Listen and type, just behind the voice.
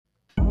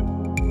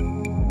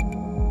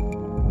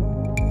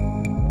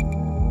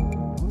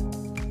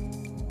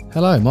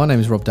Hello, my name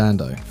is Rob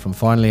Dando from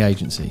Finally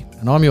Agency,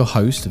 and I'm your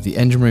host of the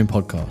Engine Room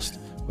podcast,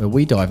 where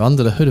we dive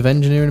under the hood of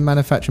engineering and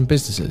manufacturing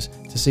businesses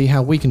to see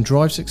how we can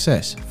drive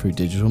success through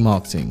digital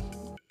marketing.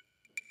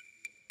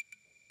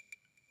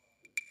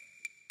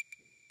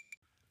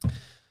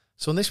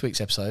 So on this week's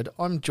episode,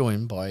 I'm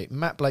joined by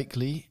Matt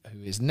Blakely,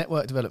 who is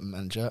Network Development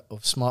Manager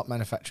of Smart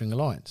Manufacturing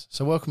Alliance.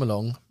 So welcome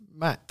along,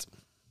 Matt.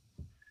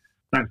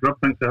 Thanks, Rob.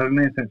 Thanks for having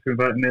me, and thanks for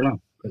inviting me along.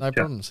 No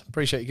problems.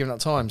 Appreciate you giving up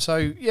time. So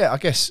yeah, I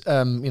guess this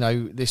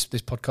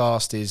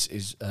podcast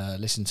is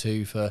listened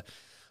to for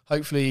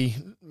hopefully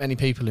many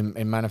people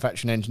in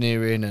manufacturing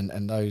engineering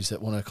and those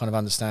that want to kind of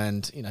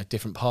understand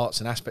different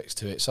parts and aspects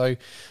to it. So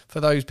for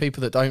those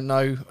people that don't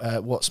know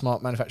what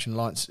Smart Manufacturing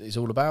Alliance is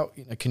all about,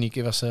 can you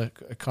give us a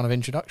kind of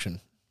introduction?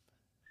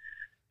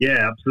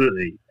 Yeah,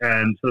 absolutely.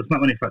 So the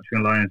Smart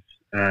Manufacturing Alliance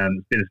has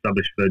been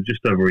established for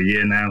just over a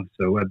year now.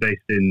 So we're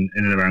based in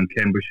and around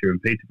Cambridgeshire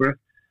and Peterborough.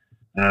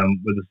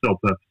 With the sole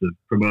purpose of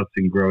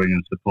promoting, growing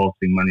and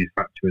supporting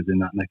manufacturers in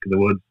that neck of the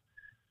woods.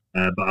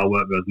 But our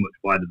work goes much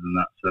wider than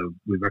that, so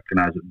we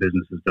recognise that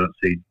businesses don't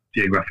see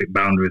geographic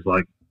boundaries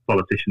like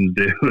politicians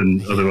do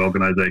and other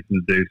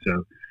organisations do.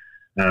 So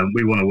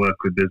we want to work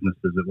with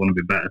businesses that want to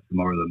be better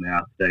tomorrow than they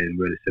are today in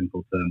really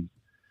simple terms,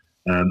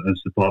 and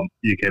support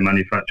UK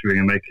manufacturing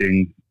and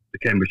making the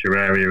Cambridgeshire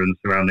area and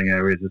surrounding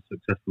areas as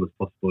successful as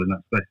possible in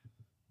that space.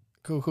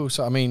 Cool.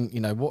 So, I mean,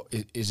 what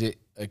is it?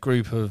 A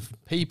group of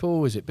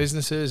people? Is it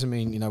businesses? I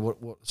mean,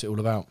 what's it all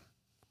about?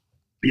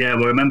 Yeah,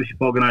 we're a membership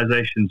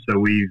organisation, so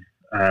we've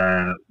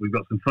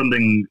got some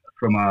funding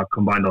from our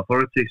combined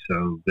authority,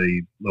 so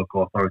the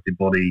local authority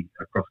body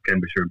across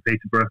Cambridgeshire and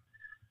Peterborough.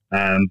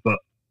 But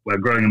we're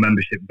growing a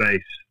membership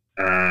base.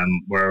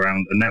 We're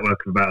around a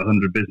network of about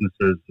 100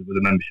 businesses with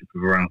a membership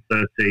of around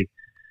 30.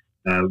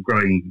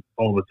 Growing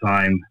all the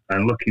time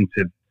and looking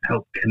to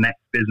help connect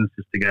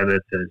businesses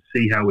together to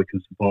see how we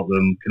can support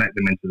them, connect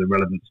them into the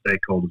relevant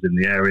stakeholders in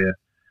the area,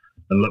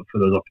 and look for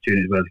those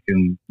opportunities where they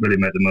can really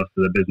make the most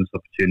of their business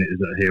opportunities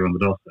that are here on the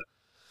doorstep.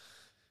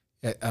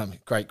 Yeah,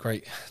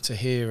 great to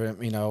hear.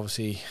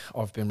 Obviously,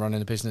 I've been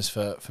running a business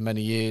for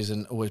many years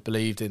and always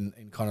believed in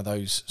kind of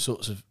those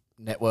sorts of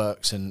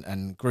networks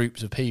and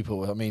groups of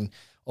people. I mean,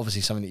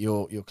 obviously something that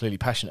you're clearly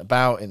passionate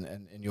about,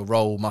 and your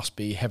role must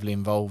be heavily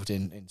involved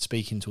in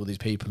speaking to all these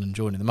people and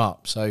joining them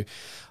up. So,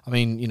 I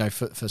mean,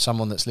 for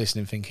someone that's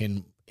listening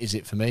thinking, is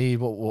it for me?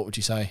 What would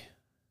you say?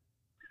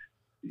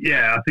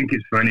 Yeah, I think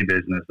it's for any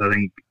business. I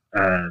think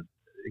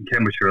in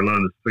Cambridgeshire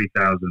alone,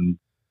 there's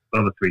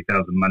over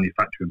 3,000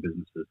 manufacturing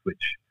businesses,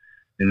 which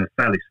in a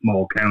fairly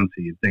small county,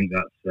 you'd think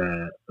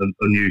that's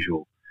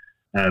unusual.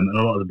 And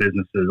a lot of the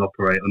businesses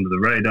operate under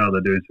the radar.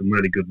 They're doing some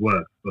really good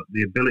work, but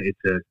the ability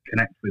to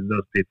connect with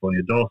those people on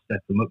your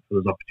doorstep and look for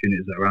those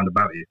opportunities that are around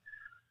about you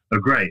are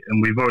great.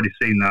 And we've already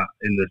seen that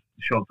in the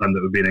short time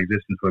that we've been in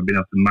existence, where we've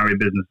been able to marry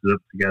businesses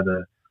up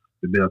together.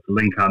 We've been able to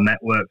link our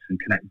networks and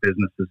connect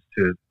businesses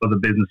to other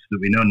businesses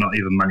that we know, not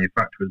even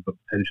manufacturers, but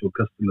potential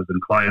customers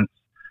and clients.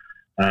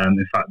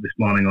 In fact, this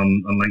morning on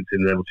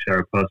LinkedIn, I was able to share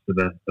a post of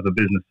a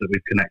business that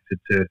we've connected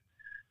to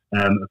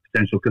a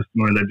potential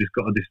customer, and they've just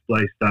got a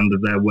display stand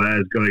of their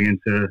wares going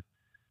into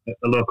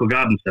a local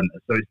garden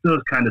centre. So it's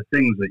those kind of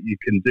things that you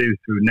can do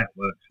through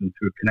networks and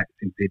through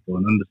connecting people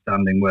and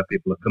understanding where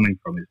people are coming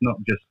from. It's not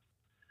just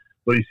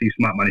when you see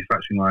Smart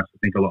Manufacturing Alliance, I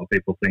think a lot of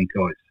people think,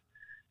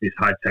 it's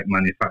high-tech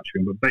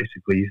manufacturing, but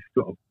basically you've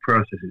got a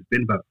process. It's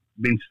been about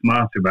being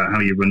smarter about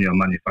how you run your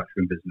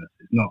manufacturing business.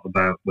 It's not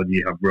about whether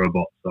you have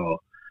robots or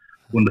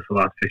wonderful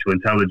artificial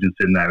intelligence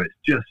in there. It's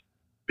just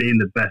being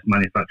the best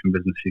manufacturing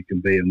business you can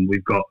be, and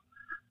we've got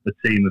a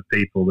team of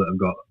people that have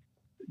got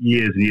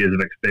years and years of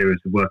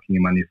experience of working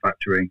in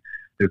manufacturing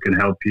who can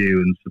help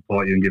you and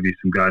support you and give you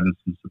some guidance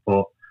and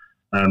support,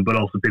 but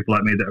also people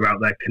like me that are out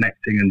there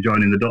connecting and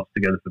joining the dots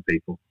together for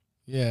people.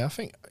 Yeah, I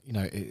think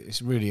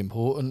it's really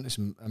important.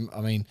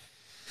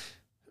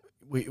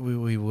 We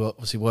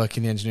obviously work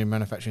in the engineering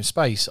manufacturing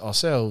space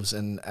ourselves,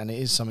 and it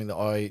is something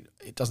that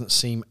it doesn't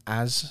seem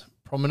as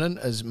prominent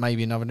as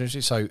maybe in other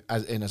industries. So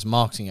as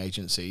marketing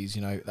agencies,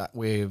 that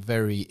we're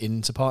very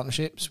into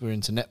partnerships, we're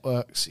into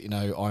networks.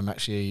 I'm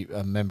actually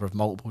a member of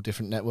multiple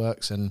different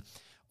networks, and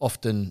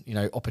often,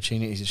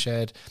 opportunities are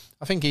shared.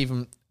 I think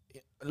even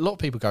a lot of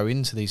people go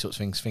into these sorts of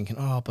things thinking,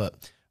 but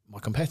my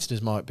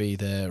competitors might be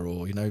there,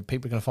 or,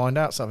 people are going to find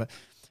out something.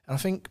 And I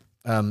think,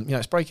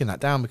 it's breaking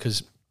that down,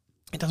 because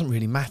it doesn't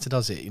really matter,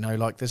 does it?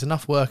 There's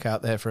enough work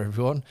out there for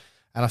everyone.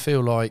 And I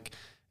feel like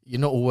you're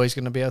not always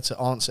going to be able to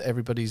answer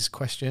everybody's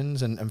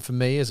questions. And for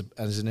me, as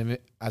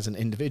an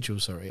individual,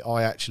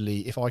 I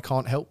actually, if I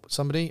can't help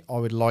somebody, I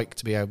would like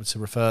to be able to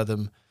refer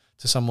them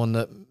to someone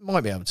that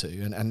might be able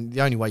to. And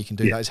the only way you can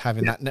do that is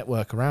having that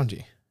network around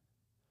you.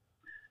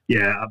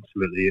 Yeah,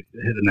 absolutely. You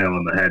hit the nail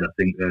on the head. I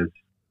think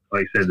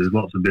like I said, there's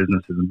lots of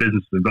businesses, and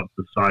businesses have got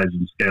the size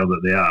and scale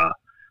that they are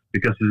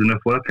because there's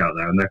enough work out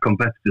there, and their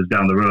competitors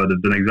down the road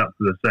have done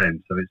exactly the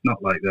same. So it's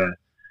not like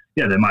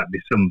there might be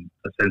some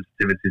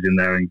sensitivities in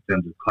there in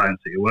terms of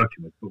clients that you're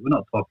working with, but we're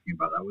not talking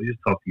about that. We're just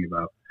talking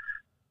about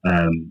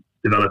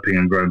developing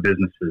and growing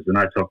businesses. And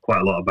I talk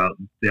quite a lot about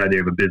the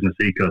idea of a business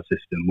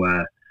ecosystem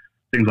where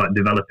things like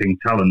developing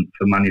talent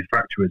for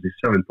manufacturers is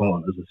so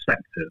important as a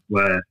sector,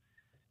 where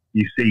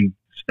you see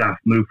staff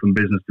move from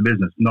business to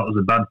business, not as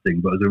a bad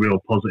thing, but as a real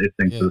positive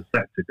thing for the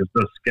sector, because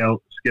those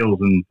skills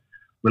and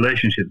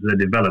relationships they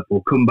develop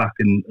will come back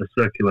in a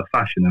circular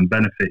fashion and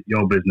benefit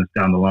your business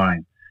down the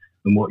line.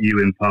 And what you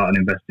impart and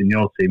invest in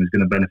your team is going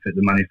to benefit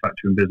the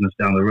manufacturing business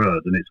down the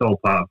road. And it's all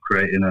part of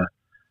creating a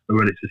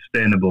really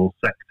sustainable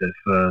sector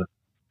for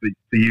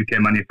UK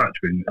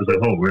manufacturing as a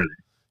whole, really.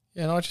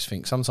 Yeah, and I just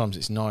think sometimes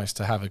it's nice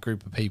to have a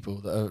group of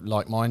people that are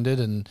like-minded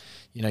and,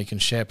 you know, you can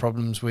share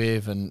problems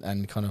with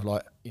and kind of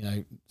like, you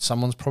know,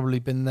 someone's probably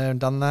been there and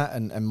done that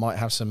and might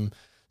have some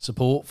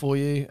support for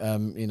you,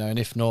 you know, and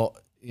if not,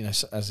 you know,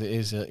 as it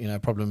is, you know,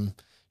 problem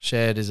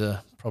shared is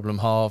a problem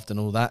halved and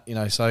all that, you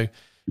know, so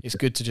it's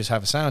good to just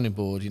have a sounding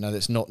board, you know,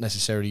 that's not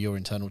necessarily your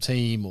internal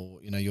team or,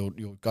 you know, your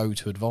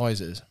go-to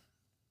advisors.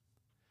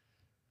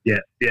 Yeah,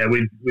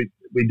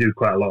 we do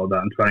quite a lot of that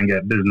and try and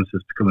get businesses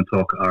to come and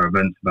talk at our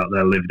events about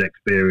their lived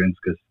experience,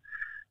 because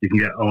you can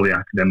get all the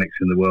academics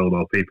in the world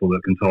or people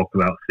that can talk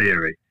about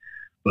theory,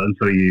 but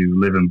until you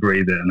live and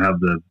breathe it and have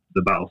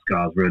the battle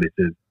scars really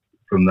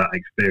from that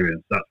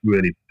experience, that's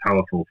really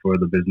powerful for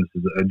other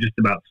businesses that are just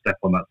about to step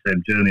on that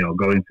same journey or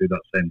going through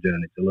that same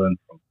journey to learn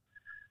from.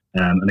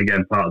 And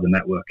again, part of the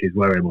network is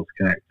we're able to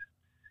connect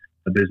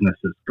a business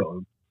that's got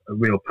a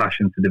real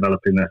passion for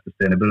developing their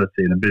sustainability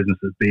and a business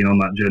that's been on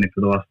that journey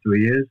for the last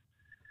 3 years.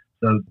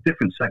 So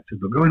different sectors,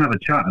 but go and have a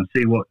chat and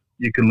see what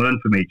you can learn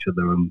from each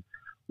other and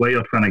where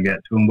you're trying to get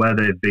to and where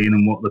they've been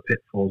and what the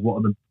pitfalls, what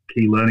are the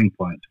key learning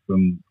points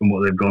from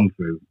what they've gone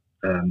through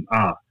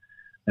are.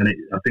 And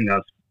I think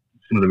that's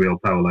some of the real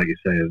power, like you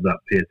say, of that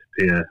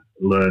peer-to-peer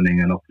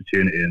learning and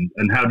opportunity.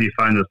 And how do you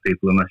find those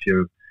people unless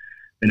you're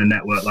in a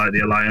network like the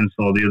Alliance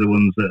or the other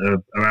ones that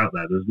are out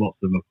there? There's lots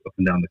of them up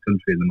and down the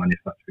country in the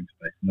manufacturing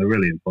space, and they're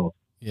really important.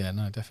 Yeah,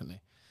 no,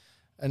 definitely.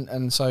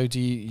 And so do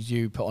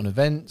you put on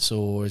events,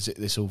 or is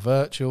this all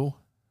virtual?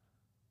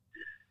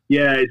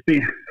 Yeah, it's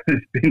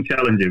been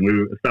challenging. We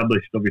were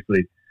established,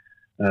 obviously,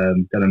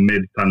 kind of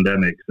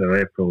mid-pandemic, so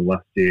April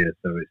last year.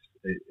 So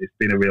it's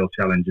been a real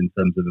challenge in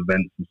terms of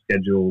events and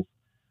schedules.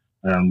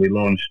 We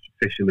launched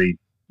officially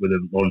with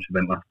a launch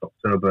event last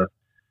October,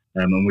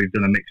 and we've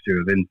done a mixture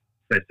of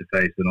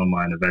face-to-face and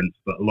online events.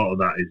 But a lot of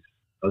that is,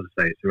 as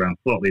I say, it's around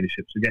thought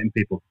leadership. So getting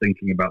people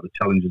thinking about the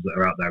challenges that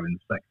are out there in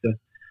the sector.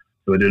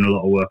 So we're doing a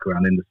lot of work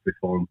around Industry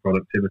 4 and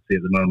productivity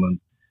at the moment.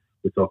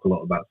 We talk a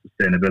lot about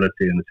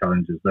sustainability and the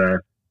challenges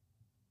there,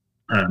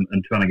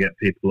 and trying to get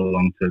people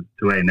along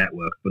to a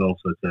network, but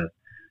also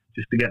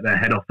to get their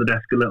head off the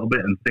desk a little bit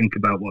and think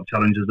about what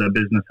challenges their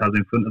business has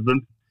in front of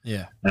them.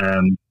 Yeah.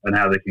 And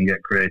how they can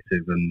get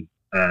creative. And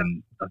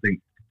I think,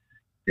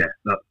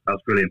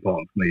 that's really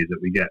important for me, is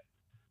that we get,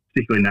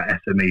 particularly in that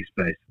SME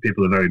space,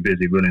 people are very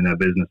busy running their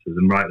businesses,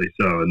 and rightly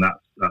so, and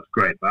that's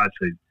great. But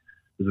actually,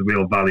 there's a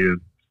real value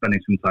of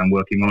spending some time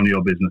working on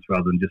your business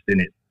rather than just in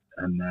it,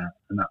 and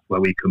that's where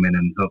we come in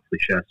and hopefully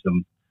share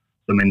some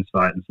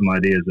insight and some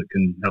ideas that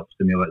can help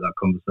stimulate that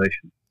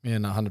conversation. Yeah,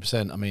 no,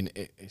 100%. I mean,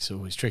 it's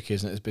always tricky,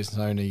 isn't it? As a business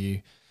owner,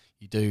 you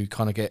do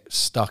kind of get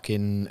stuck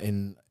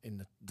in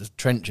the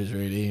trenches,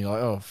 really. You're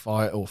like,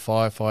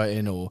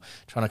 firefighting or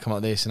trying to come up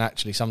with this, and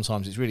actually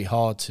sometimes it's really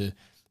hard to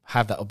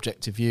have that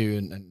objective view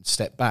and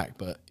step back.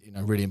 But, you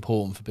know, really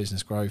important for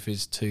business growth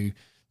is to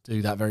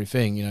do that very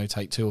thing, you know,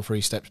 take 2 or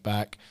 3 steps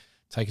back,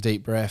 take a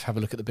deep breath, have a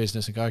look at the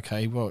business and go,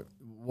 okay, what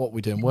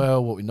we're doing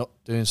well, what we're not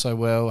doing so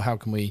well, how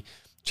can we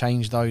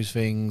change those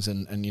things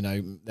and you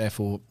know,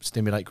 therefore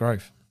stimulate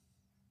growth.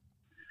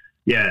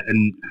 Yeah,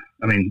 and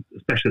I mean,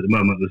 especially at the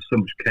moment, there's so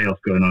much chaos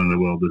going on in the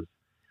world. It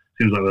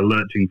seems like we're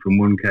lurching from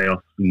one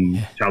chaos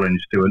and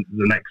challenge to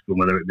the next one,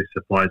 whether it be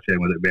supply chain,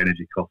 whether it be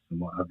energy costs and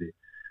what have you.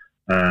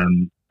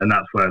 And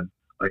that's where,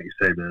 like you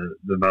say,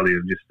 the value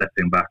of just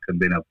stepping back and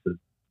being able to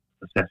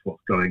assess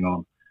what's going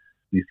on.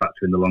 You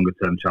factor in the longer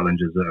term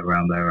challenges that are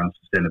around there, around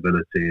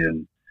sustainability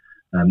and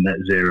net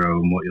zero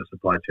and what your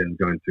supply chain is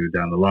going through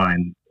down the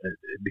line.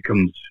 It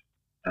becomes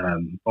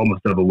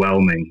almost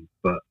overwhelming,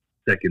 but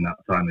taking that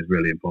time is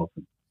really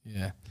important.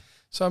 Yeah.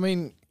 So, I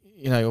mean,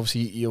 you know,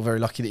 obviously you're very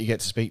lucky that you get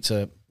to speak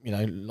to, you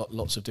know,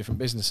 lots of different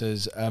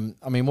businesses.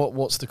 I mean,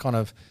 what's the kind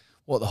of,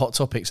 what are the hot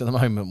topics at the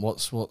moment?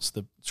 What's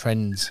the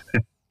trends?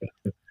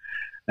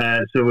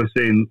 So we're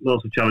seeing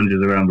lots of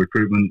challenges around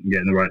recruitment and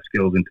getting the right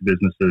skills into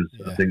businesses.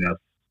 Yeah. I think that's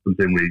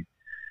something we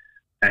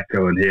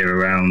echo and hear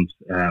around.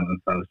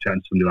 In fact, I was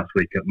chatting to somebody last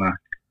week at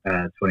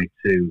MAC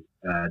 22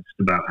 just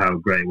about how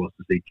great it was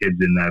to see kids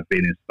in there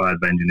being inspired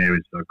by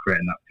engineering, so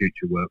creating that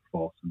future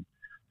workforce. And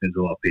there's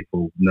a lot of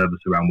people nervous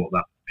around what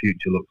that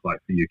future looks like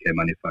for UK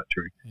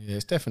manufacturing. Yeah,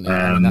 it's definitely.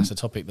 I mean, that's a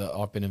topic that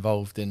I've been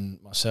involved in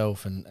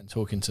myself and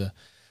talking to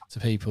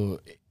people.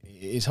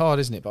 It's hard,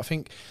 isn't it? But I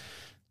think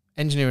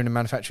engineering and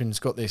manufacturing has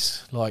got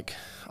this, like,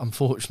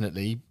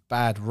 unfortunately,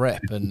 bad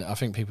rep. And I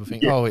think people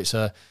think, it's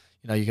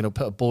you know, you're going to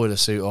put a boiler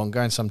suit on,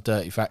 go in some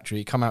dirty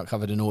factory, come out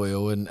covered in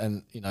oil,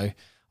 and you know,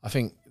 I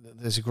think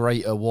there's a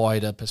greater,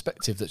 wider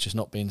perspective that's just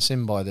not being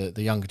seen by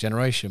the younger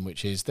generation,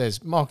 which is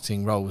there's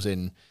marketing roles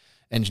in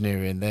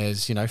engineering,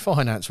 there's, you know,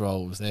 finance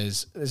roles,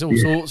 there's all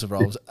sorts of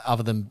roles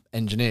other than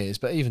engineers.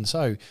 But even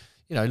so,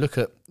 you know, look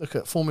at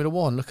Formula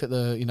One, look at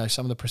the, you know,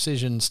 some of the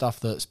precision stuff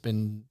that's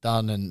been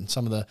done and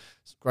some of the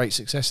great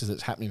successes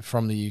that's happening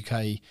from the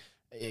UK,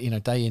 you know,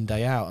 day in,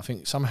 day out. I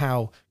think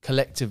somehow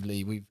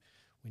collectively we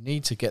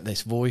need to get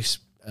this voice,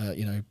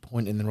 you know,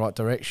 point in the right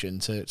direction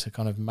to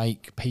kind of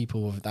make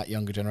people of that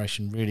younger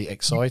generation really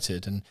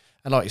excited. And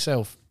like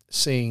yourself,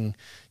 seeing,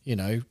 you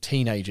know,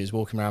 teenagers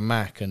walking around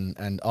Mac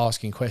and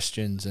asking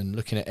questions and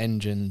looking at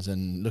engines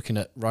and looking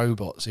at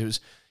robots,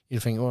 you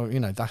think, well,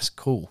 you know, that's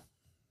cool.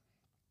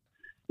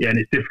 Yeah, and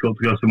it's difficult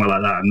to go somewhere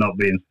like that and not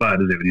be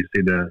inspired, is it, when you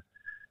see the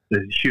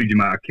huge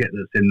amount of kit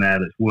that's in there,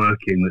 that's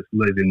working, that's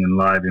living and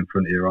live in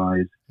front of your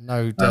eyes.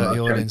 No dirty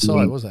oil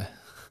inside, was there?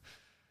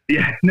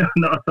 Yeah, no,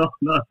 not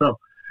at all.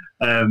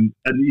 And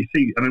you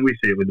see, I mean, we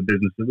see it with the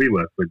business that we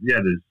work with. Yeah,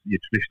 there's your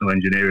traditional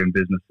engineering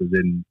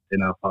businesses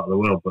in our part of the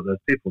world, but there's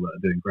people that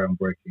are doing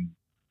groundbreaking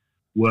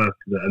work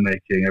that are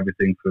making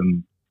everything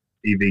from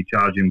EV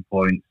charging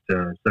points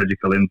to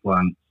surgical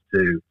implants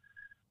to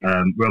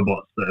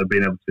robots that are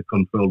being able to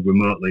control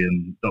remotely,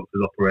 and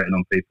doctors operating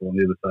on people on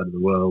the other side of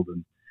the world,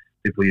 and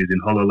people using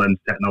HoloLens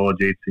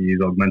technology to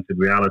use augmented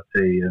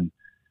reality. And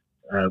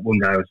one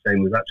guy I was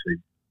saying was actually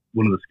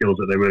one of the skills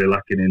that they're really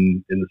lacking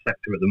in the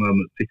sector at the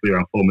moment, particularly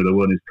around Formula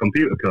One, is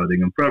computer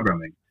coding and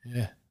programming.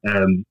 Yeah.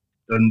 And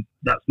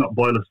that's not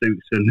boiler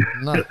suits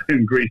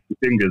and greasy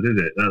fingers,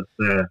 is it?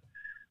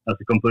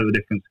 That's a completely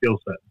different skill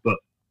set, but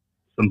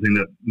something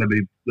that maybe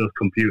those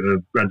computer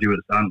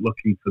graduates aren't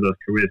looking for those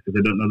careers because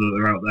they don't know that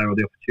they're out there or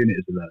the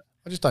opportunities are there.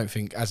 I just don't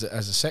think as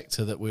a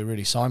sector that we're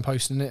really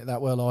signposting it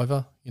that well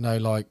either. You know,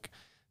 like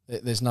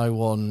there's no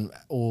one,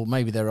 or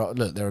maybe there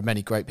are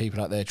many great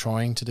people out there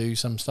trying to do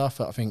some stuff,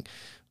 but I think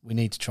we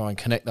need to try and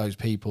connect those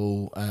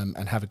people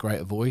and have a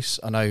greater voice.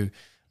 I know,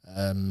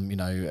 you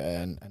know,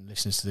 and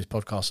listeners to this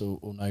podcast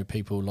will know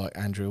people like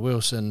Andrew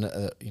Wilson,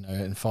 you know,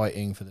 and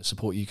fighting for the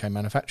Support UK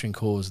Manufacturing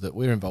cause that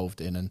we're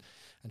involved in, and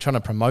trying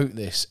to promote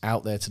this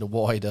out there to the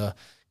wider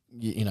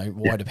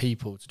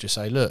people to just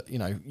say, look, you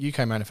know,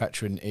 UK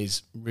manufacturing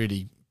is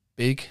really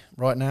big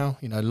right now.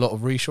 You know, a lot of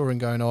reshoring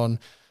going on,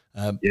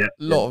 a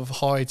lot of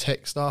high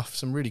tech stuff,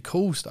 some really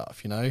cool stuff,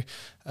 you know,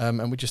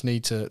 and we just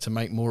need to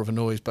make more of a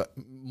noise, but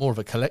more of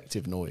a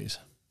collective noise.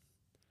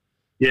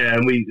 Yeah,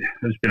 and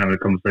I've just been having a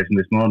conversation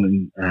this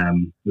morning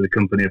with a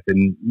company up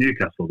in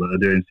Newcastle that are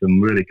doing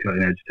some really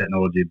cutting edge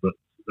technology, but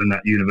in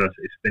that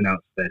university spin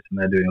out space, and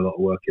they're doing a lot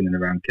of work in and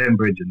around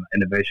Cambridge and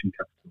innovation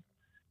capital,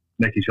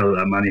 making sure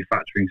that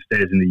manufacturing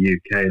stays in the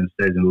UK and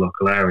stays in the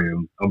local area.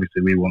 And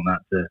obviously we want that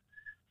to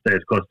stay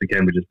as close to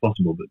Cambridge as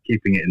possible, but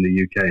keeping it in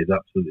the UK is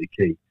absolutely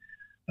key.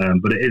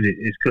 But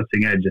it's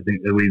cutting edge. I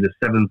think we're the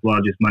 7th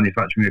largest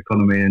manufacturing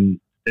economy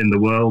in the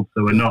world,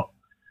 so we're not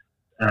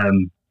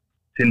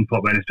tin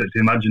pot by any stretch of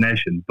the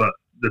imagination, but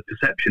the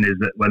perception is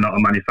that we're not a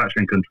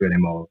manufacturing country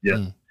anymore.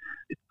 Yeah.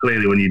 It's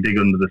clearly when you dig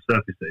under the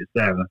surface that it's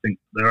there, and I think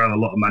there are a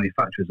lot of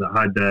manufacturers that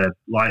hide their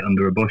light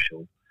under a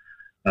bushel,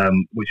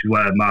 which is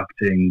where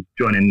marketing,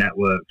 joining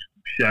networks,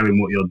 sharing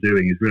what you're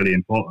doing is really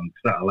important,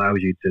 because that allows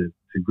you to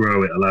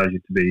grow. It allows you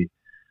to be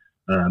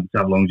to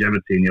have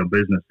longevity in your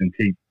business and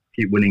keep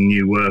winning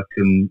new work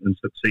and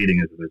succeeding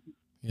as a business.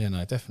 Yeah,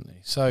 no,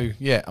 definitely. So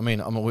yeah, I mean,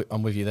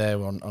 I'm with you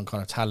there on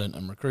kind of talent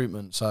and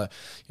recruitment. So,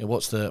 you know,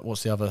 what's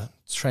the other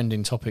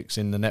trending topics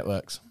in the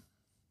networks?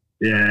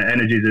 Yeah,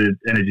 energy's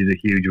a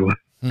huge one.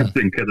 I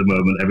think at the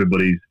moment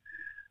everybody's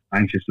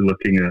anxiously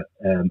looking at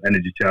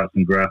energy charts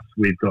and graphs.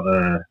 We've got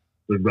an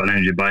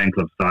energy buying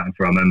club starting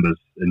for our members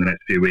in the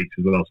next few weeks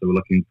as well. So we're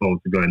looking forward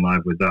to going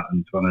live with that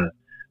and trying to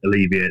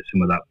alleviate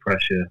some of that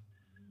pressure.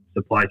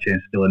 Supply chain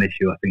is still an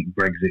issue. I think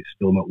Brexit's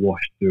still not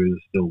washed through.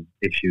 There's still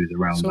issues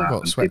around that. It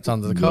got swept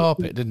under the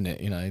carpet, didn't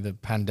it? You know, the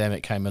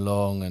pandemic came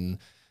along and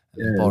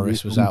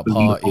Boris was out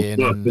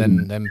partying,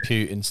 and then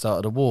Putin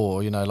started a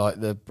war. You know, like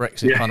the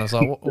Brexit kind of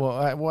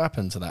like, what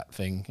happened to that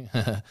thing?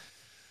 But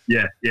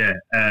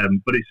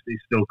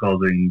it's still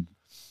causing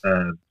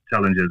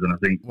challenges, and I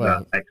think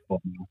that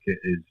export market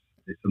is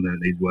something that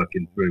needs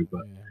working through.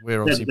 But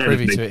we're obviously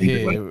privy to it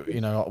here. You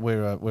know,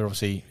 we're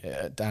obviously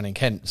down in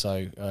Kent,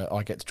 so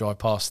I get to drive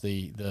past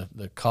the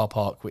car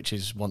park, which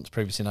is once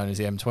previously known as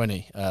the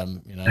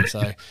M20. You know,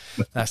 so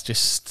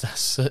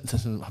that's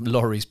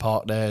lorries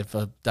parked there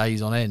for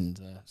days on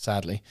end.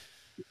 Sadly.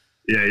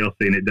 Yeah, you're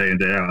seeing it day in,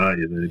 day out, aren't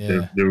you?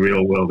 The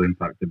real world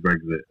impact of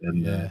Brexit,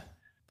 and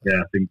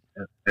I think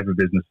every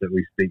business that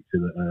we speak to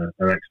that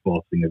are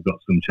exporting have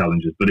got some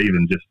challenges, but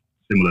even just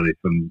similarly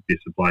from your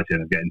supply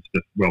chain of getting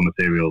stuff, raw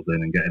materials in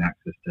and getting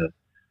access to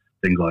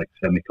things like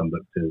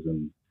semiconductors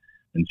and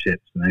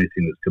chips and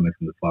anything that's coming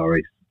from the Far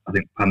East. I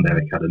think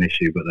pandemic had an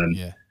issue, but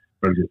then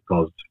Brexit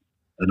caused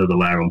another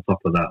layer on top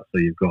of that. So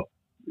you've got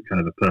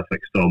kind of a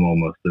perfect storm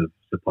almost of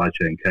supply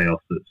chain chaos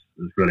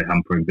that's really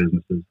hampering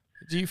businesses.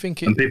 Do you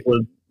think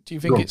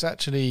it's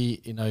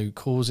actually, you know,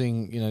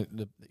 causing, you know,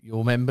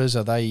 your members,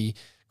 are they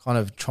kind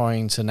of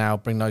trying to now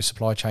bring those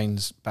supply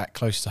chains back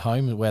close to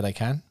home where they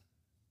can?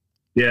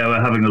 Yeah,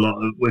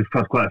 we've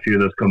had quite a few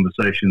of those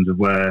conversations of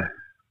where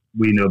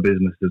we know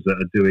businesses that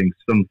are doing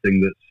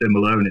something that's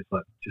similar, and it's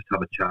like, just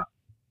have a chat.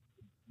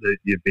 That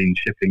you've been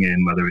shipping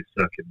in, whether it's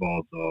circuit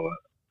boards or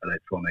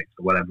electronics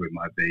or whatever it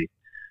might be,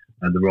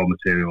 and the raw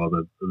material or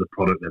the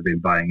product they've been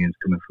buying in is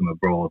coming from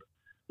abroad.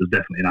 There's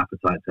definitely an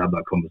appetite to have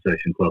that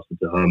conversation closer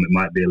to home. It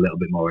might be a little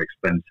bit more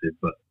expensive,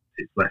 but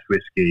it's less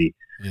risky.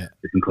 Yeah.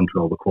 They can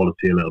control the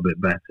quality a little bit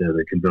better.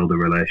 They can build a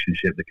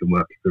relationship. They can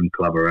work in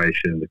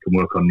collaboration. They can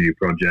work on new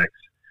projects.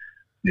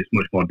 It's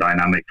much more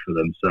dynamic for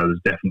them. So there's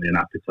definitely an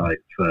appetite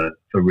for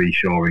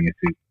reshoring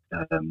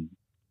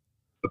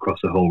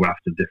across a whole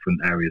raft of different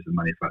areas of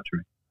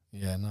manufacturing.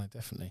 Yeah, no,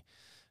 definitely.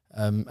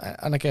 And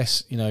I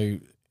guess,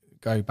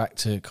 go back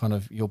to kind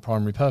of your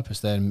primary purpose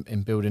then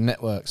in building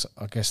networks.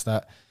 I guess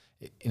that,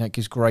 it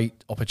gives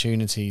great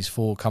opportunities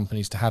for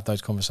companies to have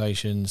those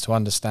conversations, to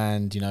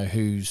understand,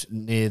 who's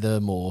near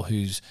them or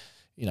who's,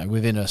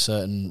 within a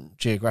certain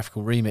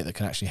geographical remit that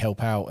can actually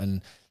help out.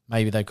 And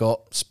maybe they've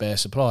got spare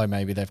supply,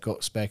 maybe they've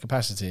got spare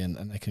capacity,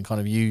 and they can kind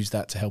of use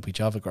that to help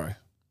each other grow.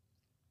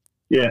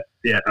 Yeah,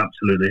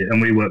 absolutely.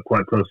 And we work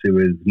quite closely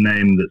with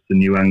NAME, that's the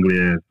New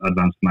Anglia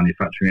Advanced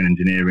Manufacturing and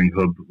Engineering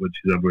Hub, which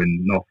is over in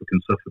Norfolk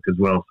and Suffolk as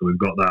well. So we've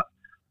got that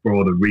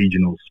broader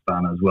regional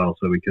span as well.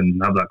 So we can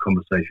have that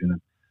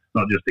conversation,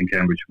 not just in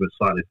Cambridge, but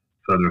slightly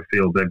further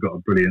afield. They've got a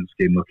brilliant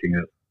scheme looking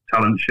at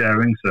talent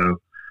sharing. So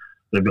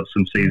they've got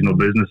some seasonal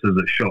businesses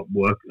that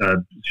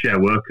share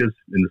workers.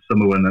 In the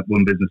summer, when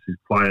one business is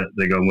quiet,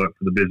 they go and work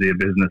for the busier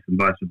business and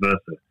vice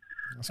versa.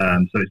 So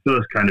it's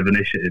those kind of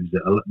initiatives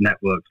that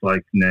networks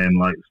like NAME,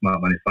 like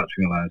Smart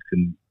Manufacturing Alliance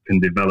can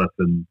develop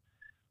and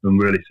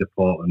really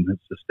support and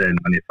sustain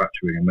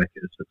manufacturing and make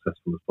it as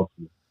successful as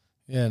possible.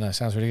 Yeah, no,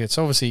 sounds really good.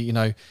 So obviously,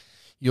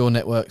 your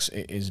networks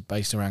is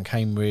based around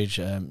Cambridge,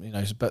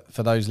 but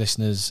for those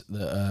listeners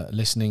that are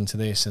listening to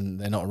this and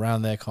they're not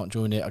around there, can't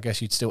join it, I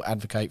guess you'd still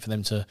advocate for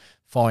them to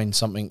find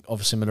something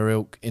of a similar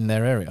ilk in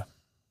their area.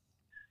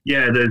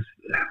 Yeah,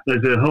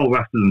 there's a whole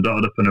raft of them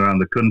dotted up and around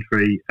the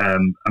country.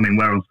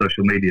 We're on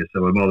social media,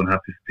 so we're more than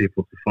happy for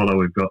people to follow.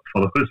 We've got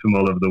followers from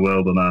all over the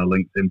world on our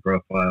LinkedIn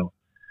profile,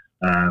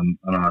 on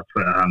our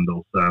Twitter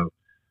handle. So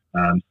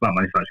Smart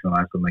Manufacturing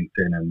Alliance on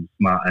LinkedIn and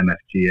Smart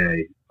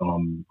MFGA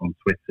on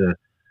Twitter.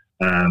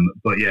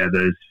 But yeah,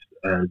 there's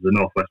the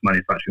Northwest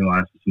Manufacturing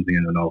Alliance, or something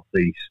in the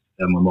Northeast,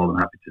 and we're more than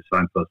happy to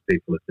signpost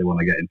people if they want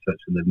to get in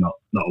touch and they're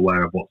not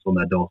aware of what's on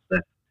their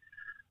doorstep.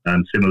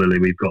 Similarly,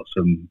 we've got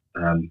some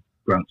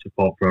grant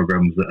support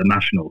programs that are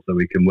national, so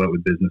we can work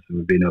with businesses.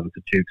 We've been over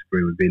to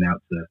Tewkesbury, we've been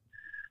out to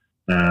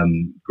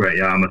Great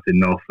Yarmouth in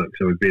Norfolk,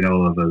 so we've been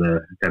all over the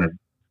kind of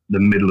the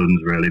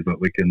Midlands really, but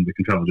we can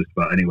travel just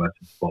about anywhere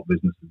to support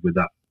businesses with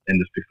that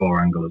Industry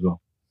 4 angle as well.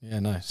 Yeah,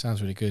 no,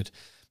 sounds really good.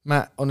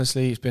 Matt,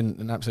 honestly, it's been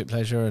an absolute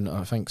pleasure, and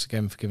thanks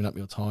again for giving up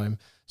your time.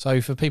 So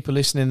for people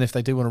listening, if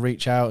they do want to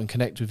reach out and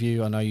connect with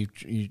you, I know you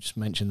just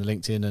mentioned the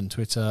LinkedIn and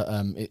Twitter.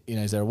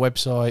 Is there a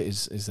website?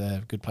 Is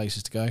there good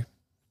places to go?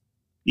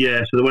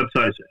 Yeah, so the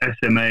website's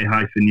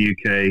sma-uk.co.uk,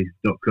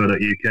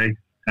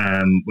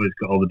 where it's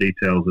got all the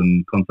details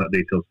and contact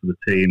details for the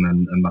team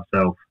and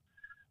myself.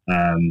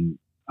 I'm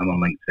on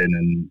LinkedIn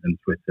and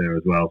Twitter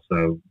as well.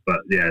 So,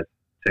 but yeah,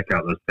 check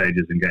out those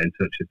pages and get in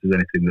touch if there's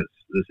anything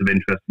that's of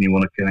interest and you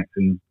want to connect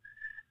and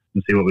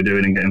see what we're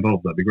doing and get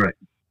involved. That'd be great.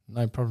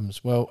 No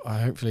problems. Well,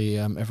 hopefully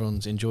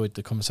everyone's enjoyed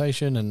the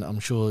conversation, and I'm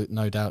sure,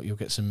 no doubt, you'll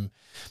get some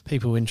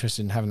people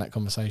interested in having that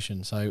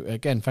conversation. So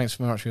again, thanks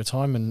very much for your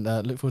time, and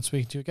look forward to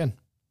speaking to you again.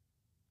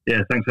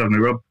 Yeah, thanks for having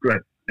me, Rob.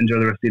 Great. Enjoy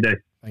the rest of your day.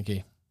 Thank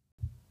you.